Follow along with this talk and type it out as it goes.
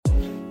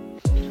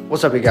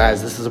What's up, you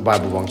guys? This is a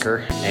Bible Bunker,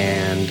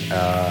 and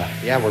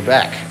we're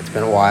back. It's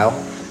been a while,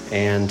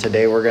 and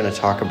today we're going to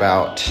talk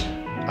about,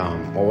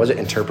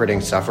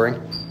 interpreting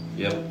suffering?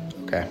 Yep.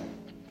 Okay,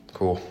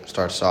 cool.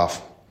 Start us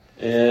off.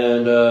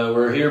 And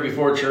we're here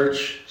before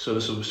church, so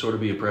this will sort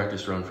of be a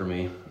practice run for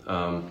me.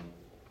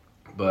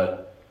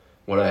 But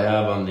what I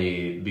have on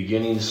the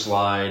beginning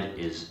slide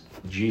is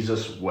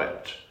Jesus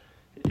wept.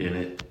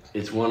 And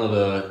it's one of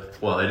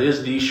it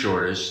is the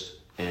shortest,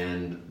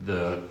 and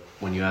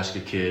when you ask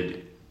a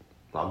kid,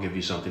 I'll give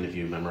you something if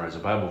you memorize a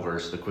Bible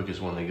verse, the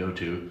quickest one they go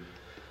to.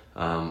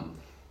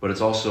 But it's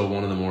also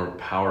one of the more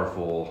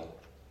powerful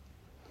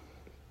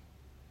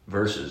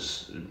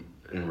verses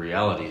and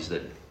realities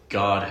that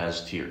God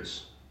has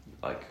tears.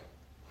 Like,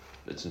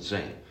 it's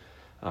insane.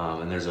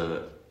 And there's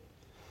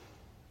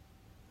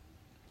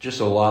just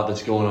a lot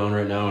that's going on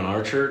right now in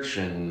our church,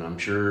 and I'm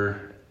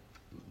sure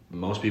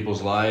most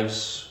people's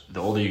lives,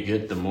 the older you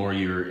get, the more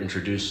you're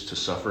introduced to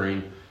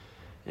suffering.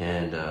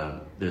 And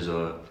there's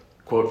a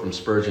quote from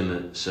Spurgeon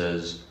that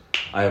says,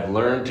 "I have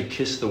learned to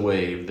kiss the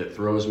wave that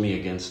throws me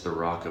against the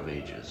rock of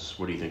ages."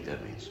 What do you think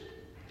that means?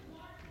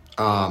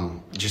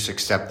 Just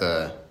accept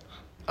the,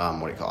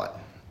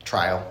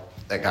 trial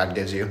that God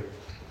gives you,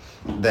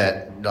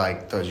 that,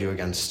 throws you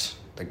against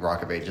the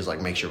rock of ages,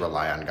 makes you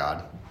rely on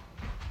God.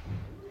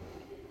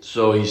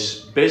 So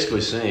he's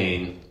basically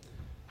saying,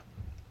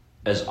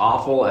 as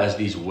awful as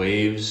these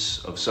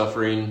waves of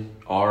suffering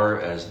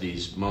are, as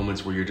these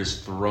moments where you're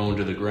just thrown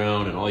to the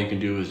ground and all you can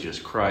do is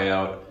just cry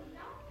out,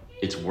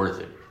 it's worth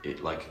it.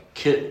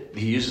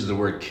 He uses the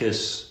word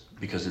kiss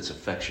because it's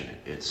affectionate.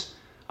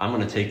 I'm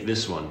going to take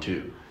this one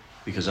too,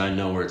 because I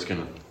know where it's going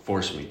to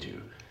force me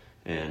to.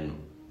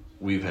 And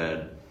we've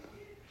had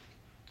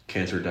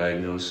cancer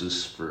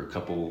diagnosis for a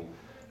couple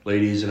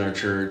ladies in our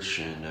church,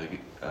 and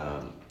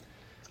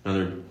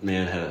another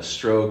man had a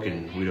stroke,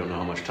 and we don't know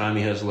how much time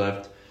he has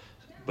left.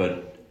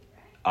 But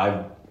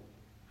I've,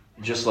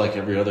 just like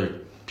every other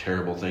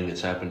terrible thing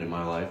that's happened in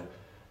my life,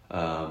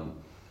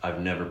 I've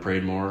never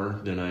prayed more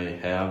than I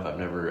have. I've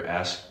never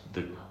asked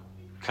the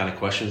kind of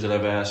questions that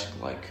I've asked.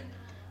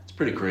 It's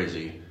pretty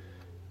crazy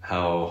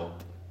how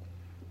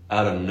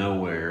out of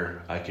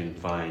nowhere I can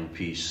find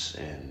peace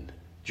and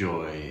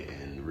joy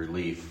and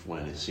relief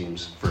when it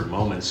seems, for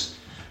moments,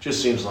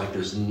 just seems like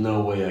there's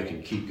no way I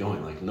can keep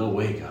going. No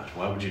way, God,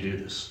 why would you do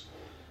this?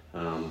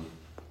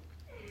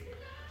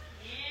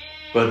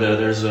 But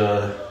there's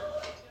a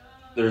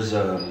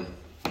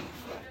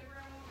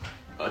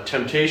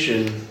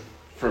temptation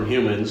from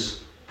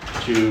humans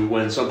to,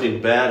 when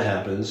something bad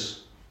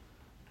happens,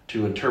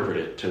 to interpret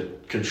it, to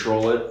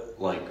control it.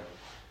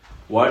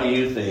 Why do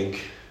you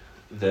think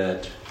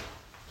that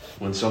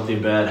when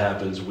something bad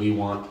happens, we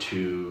want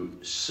to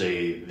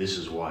say this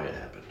is why it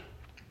happened?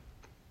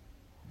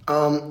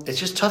 It's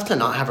just tough to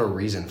not have a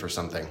reason for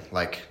something.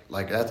 Like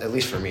that, at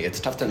least for me, it's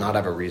tough to not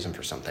have a reason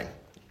for something.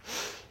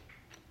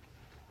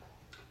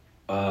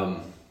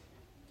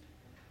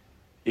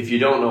 If you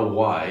don't know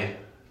why,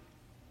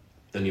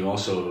 then you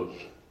also,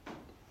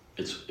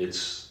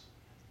 it's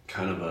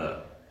kind of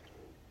a,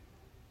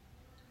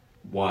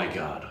 why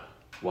God?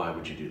 Why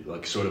would you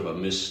do, sort of a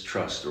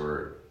mistrust,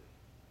 or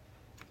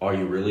are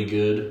you really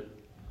good?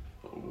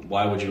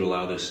 Why would you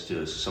allow this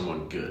to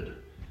someone good?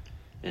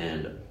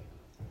 And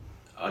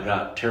I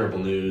got terrible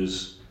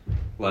news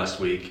last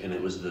week, and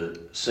it was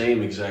the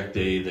same exact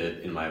day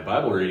that in my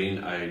Bible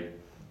reading I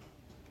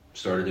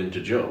started into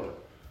Job.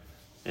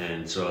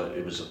 And so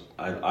it was,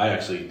 I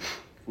actually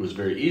was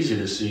very easy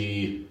to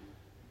see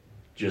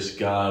just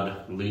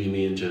God leading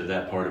me into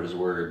that part of his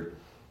word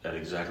at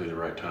exactly the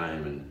right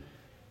time. And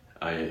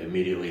I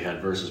immediately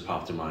had verses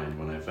pop to mind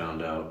when I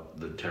found out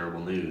the terrible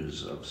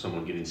news of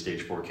someone getting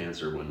stage 4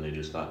 cancer when they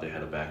just thought they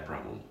had a back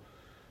problem.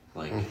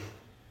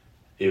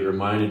 It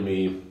reminded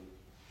me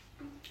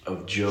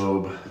of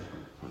Job.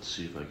 Let's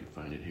see if I can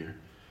find it here.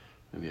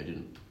 Maybe I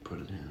didn't put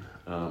it in.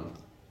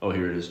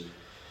 Here it is.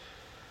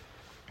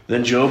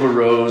 Then Job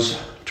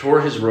arose,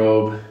 tore his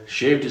robe,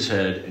 shaved his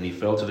head, and he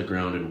fell to the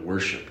ground and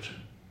worshipped.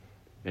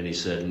 And he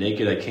said,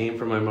 "Naked I came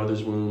from my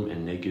mother's womb,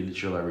 and naked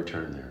shall I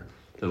return there.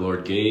 The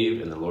Lord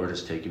gave, and the Lord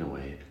has taken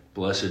away.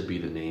 Blessed be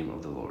the name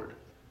of the Lord."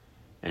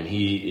 And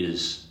he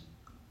is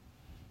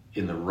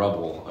in the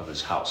rubble of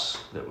his house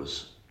that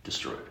was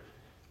destroyed,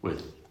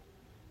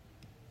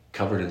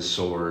 covered in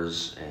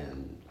sores,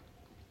 and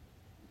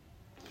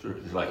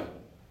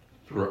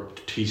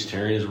he's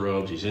tearing his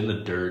robes, he's in the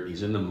dirt,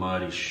 he's in the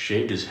mud, he's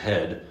shaved his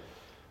head.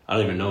 I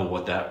don't even know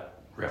what that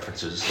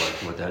references,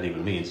 what that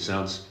even means. It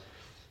sounds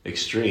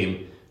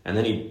extreme. And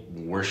then he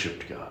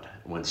worshipped God.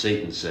 When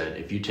Satan said,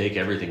 if you take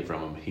everything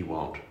from him, he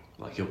won't.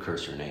 He'll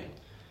curse your name.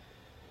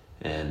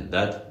 And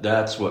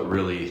that's what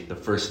really, the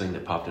first thing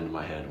that popped into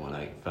my head when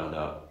I found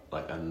out,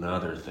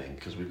 another thing,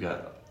 because we've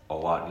got a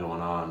lot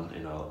going on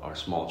in our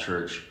small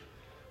church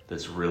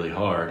that's really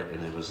hard,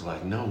 and it was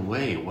no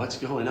way, what's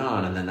going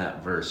on? And then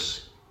that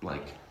verse,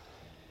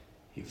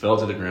 he fell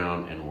to the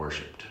ground and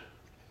worshipped.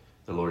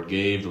 The Lord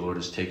gave, the Lord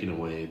has taken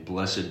away,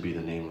 blessed be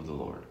the name of the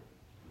Lord.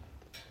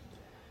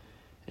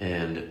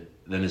 And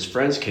then his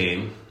friends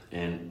came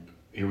And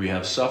here we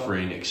have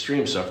suffering,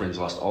 extreme suffering. He's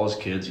lost all his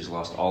kids. He's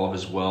lost all of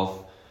his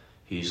wealth.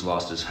 He's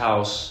lost his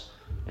house.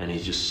 And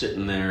he's just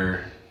sitting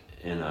there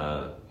in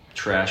a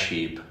trash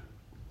heap,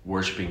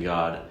 worshiping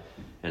God.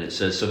 And it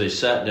says, so they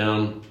sat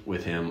down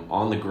with him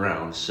on the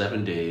ground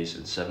 7 days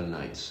and 7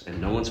 nights.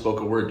 And no one spoke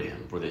a word to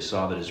him, for they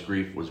saw that his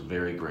grief was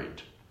very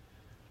great.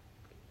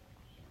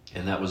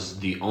 And that was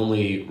the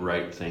only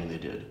right thing they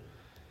did.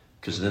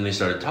 Because then they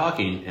started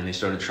talking, and they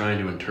started trying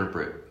to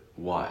interpret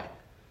why.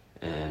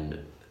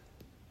 And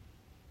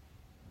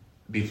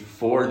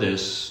before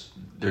this,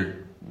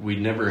 we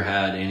never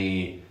had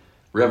any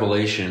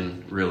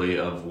revelation, really,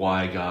 of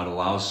why God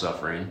allows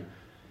suffering.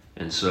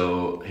 And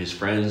so his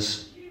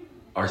friends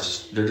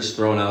they're just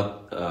throwing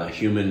out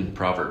human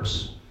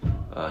proverbs,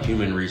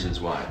 human reasons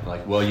why.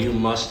 Like, well, you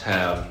must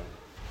have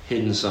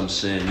hidden some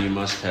sin. You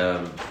must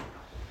have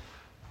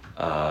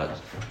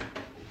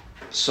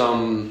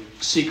some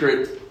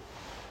secret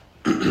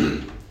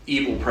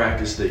evil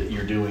practice that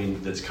you're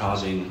doing that's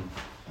causing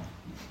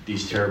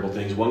these terrible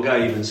things. One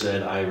guy even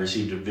said, I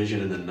received a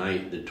vision in the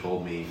night that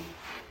told me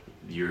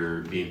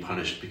you're being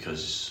punished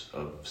because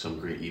of some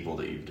great evil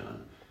that you've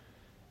done.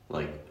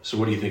 Like, so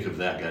what do you think of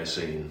that guy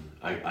saying,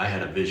 I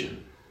had a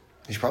vision?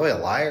 He's probably a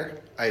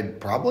liar.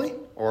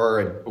 Or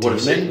a What demon.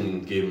 if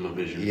Satan gave him a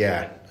vision?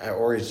 Yeah,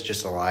 or he's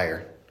just a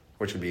liar,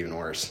 which would be even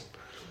worse.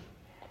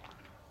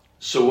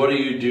 So what do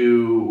you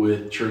do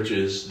with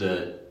churches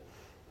that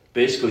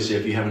basically say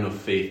if you have enough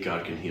faith,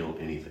 God can heal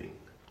anything?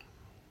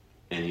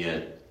 And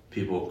yet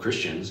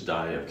Christians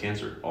die of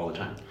cancer all the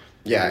time.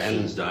 Yeah,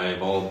 Christians die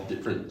of all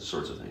different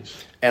sorts of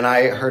things. And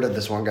I heard of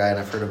this one guy, and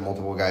I've heard of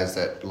multiple guys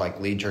that like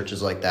lead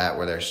churches like that,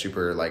 where they're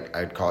super, like,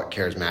 I'd call it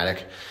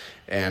charismatic,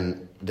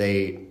 and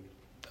they,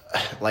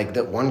 like,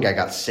 that one guy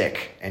got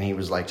sick, and he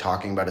was like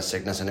talking about a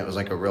sickness, and it was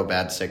like a real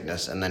bad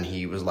sickness, and then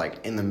he was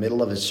like in the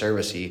middle of his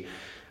service, he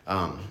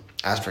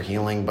asked for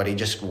healing, but he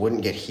just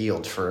wouldn't get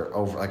healed for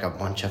over like a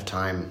bunch of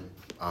time.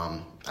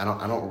 I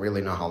don't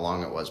really know how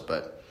long it was,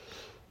 but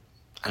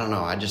I don't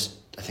know. I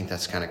think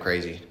that's kind of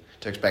crazy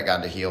to expect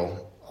God to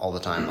heal all the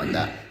time like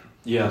that.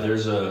 Yeah,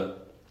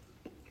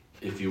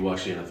 if you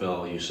watch the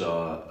NFL, you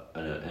saw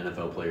an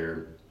NFL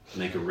player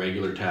make a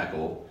regular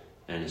tackle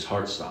and his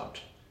heart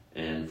stopped.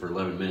 And for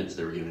 11 minutes,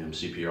 they were giving him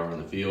CPR on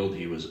the field.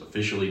 He was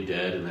officially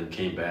dead and then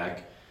came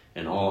back.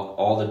 And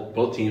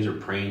both teams are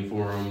praying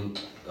for him.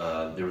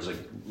 There was a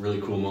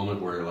really cool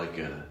moment where like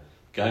a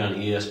guy on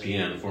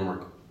ESPN,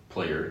 former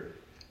player,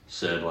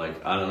 said,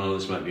 like, I don't know,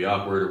 this might be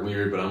awkward or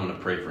weird, but I'm going to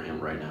pray for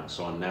him right now.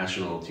 So on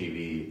national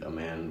TV, a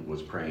man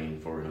was praying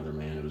for another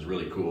man. It was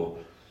really cool.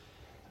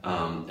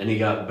 And he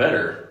got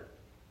better.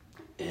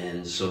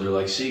 And so they're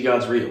like, see,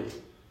 God's real.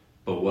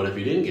 But what if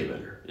he didn't get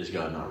better? Is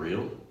God not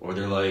real? Or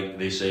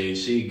they say,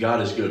 see,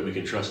 God is good, we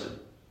can trust him.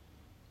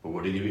 But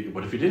what if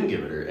he didn't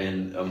get better?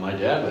 And my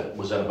dad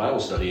was at a Bible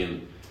study,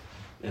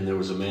 and there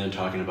was a man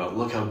talking about,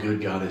 look how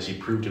good God is. He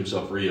proved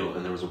himself real.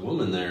 And there was a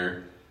woman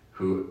there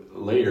who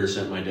later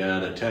sent my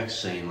dad a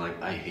text saying,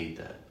 like, I hate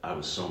that. I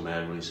was so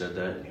mad when he said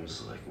that. And he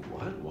was like,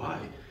 what? Why?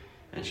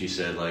 And she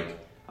said, like,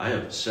 I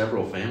have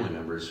several family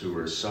members who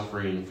are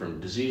suffering from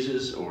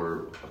diseases,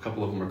 or a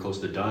couple of them are close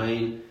to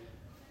dying.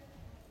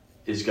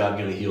 Is God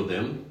going to heal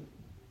them?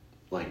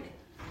 Like,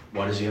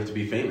 why does he have to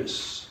be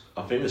famous?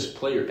 A famous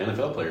player,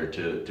 NFL player,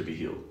 to be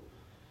healed?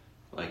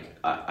 Like,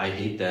 I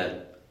hate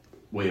that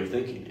way of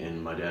thinking.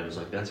 And my dad was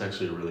like, that's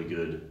actually a really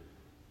good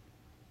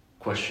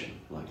question.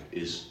 Like,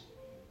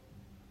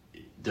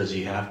 does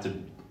it have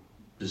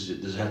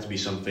to be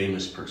some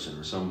famous person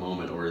or some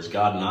moment, or is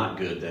God not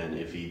good then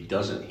if he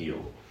doesn't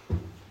heal?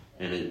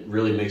 And it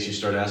really makes you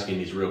start asking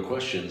these real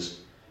questions.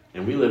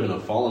 And we live in a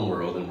fallen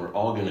world, and we're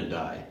all going to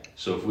die.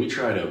 So if we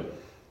try to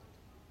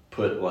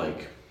put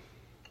like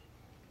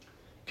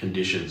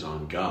conditions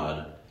on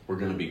God, we're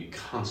going to be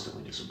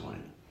constantly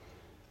disappointed.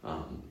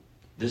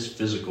 This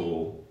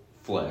physical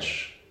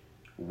flesh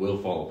will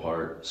fall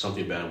apart.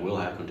 Something bad will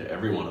happen to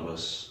every one of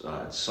us.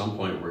 At some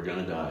point, we're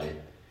going to die.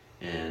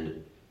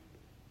 And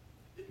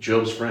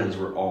Job's friends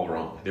were all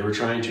wrong. They were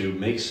trying to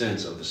make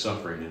sense of the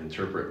suffering and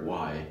interpret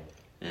why.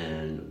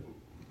 And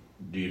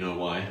do you know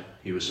why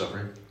he was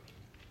suffering?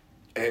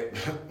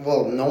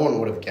 Well, no one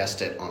would have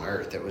guessed it on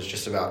Earth. It was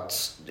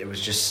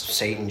just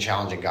Satan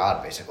challenging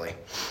God, basically.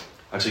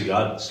 Actually,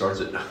 God starts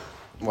it.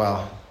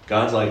 Well,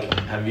 God's like,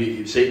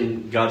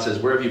 God says,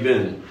 where have you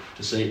been?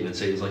 To Satan. And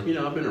Satan's like,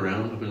 I've been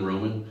around. I've been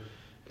roaming.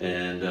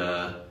 And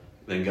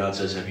then God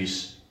says, have you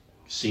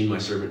seen my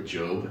servant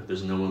Job?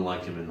 There's no one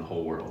like him in the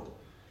whole world.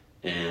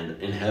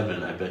 And in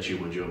heaven, I bet you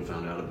when Job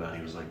found out about it,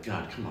 he was like,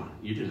 God, come on.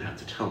 You didn't have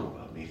to tell him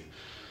about me.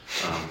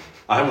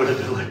 I would have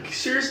been like,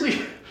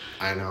 seriously?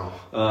 I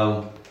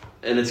know.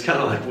 And it's kind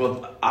of like,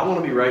 well, I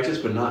want to be righteous,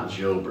 but not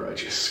Job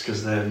righteous,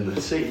 because then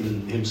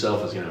Satan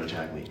himself is going to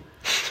attack me.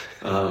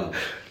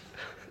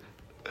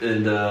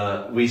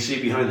 And we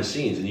see behind the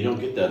scenes, and you don't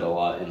get that a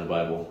lot in the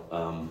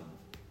Bible,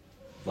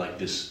 like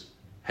this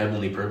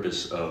heavenly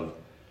purpose of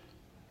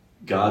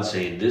God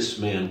saying, this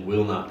man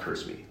will not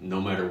curse me,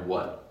 no matter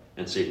what.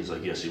 And Satan's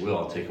like, yes, he will.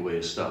 I'll take away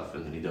his stuff.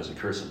 And then he doesn't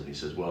curse him. And he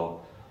says,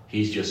 well,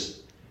 he's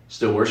just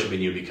still worshiping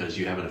you because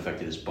you haven't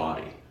affected his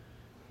body.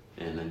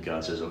 And then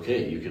God says,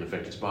 okay, you can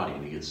affect his body.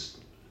 And he gets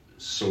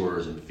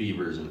sores and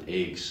fevers and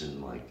aches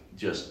and like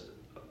just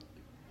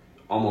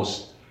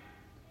almost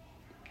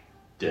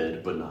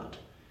dead, but not.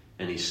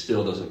 And he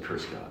still doesn't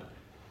curse God.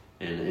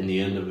 And in the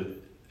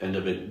end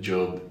of it,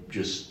 Job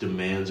just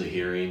demands a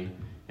hearing.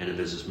 And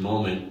there's this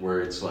moment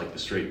where it's like the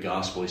straight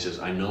gospel. He says,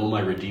 I know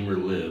my Redeemer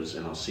lives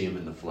and I'll see him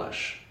in the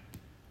flesh.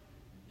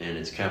 And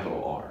it's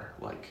capital R,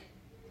 like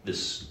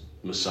this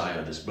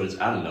Messiah, but it's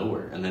out of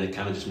nowhere. And then it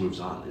kind of just moves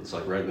on. It's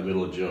like right in the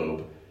middle of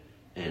Job.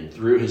 And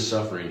through his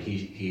suffering,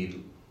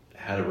 he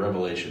had a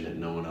revelation that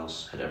no one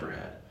else had ever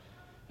had.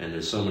 And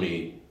there's so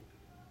many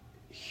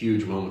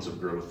huge moments of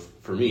growth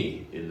for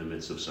me in the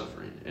midst of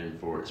suffering, and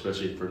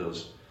especially for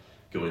those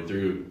going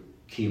through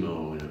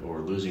chemo or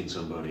losing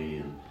somebody.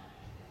 And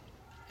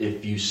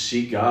if you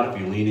seek God,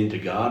 if you lean into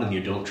God and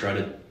you don't try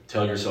to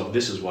tell yourself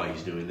this is why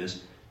he's doing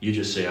this, you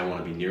just say, I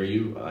want to be near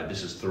you.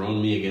 This has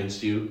thrown me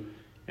against you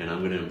and I'm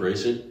going to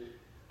embrace it.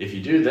 If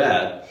you do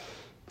that,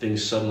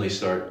 things suddenly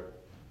start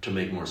to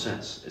make more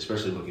sense,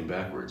 especially looking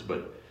backwards.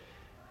 But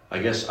I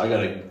guess I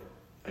gotta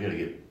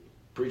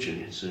get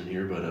preaching soon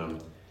here,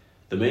 but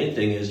the main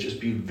thing is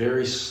just be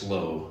very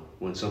slow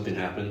when something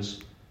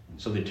happens,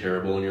 something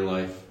terrible in your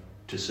life,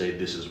 to say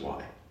this is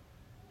why.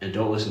 And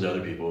don't listen to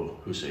other people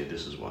who say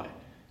this is why.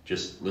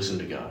 Just listen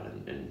to God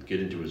and get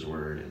into his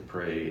word and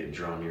pray and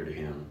draw near to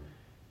him.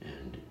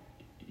 And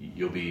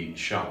you'll be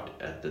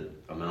shocked at the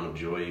amount of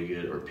joy you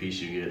get or peace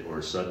you get or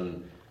a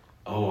sudden,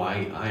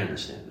 I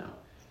understand now.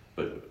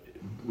 But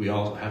we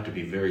all have to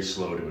be very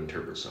slow to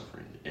interpret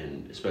suffering,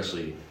 and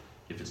especially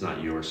if it's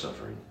not your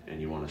suffering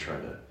and you want to try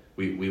to,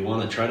 we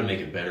want to try to make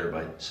it better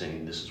by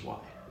saying this is why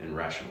and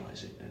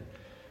rationalizing.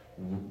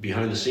 And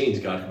behind the scenes,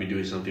 God could be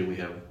doing something we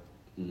have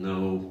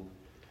no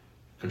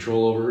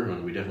control over,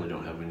 and we definitely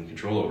don't have any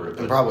control over it.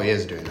 But probably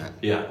is doing that.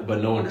 Yeah,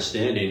 but no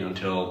understanding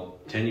until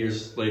 10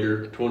 years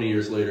later, 20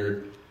 years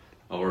later,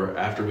 or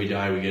after we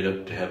die, we get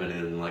up to heaven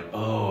and like,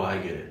 I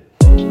get it.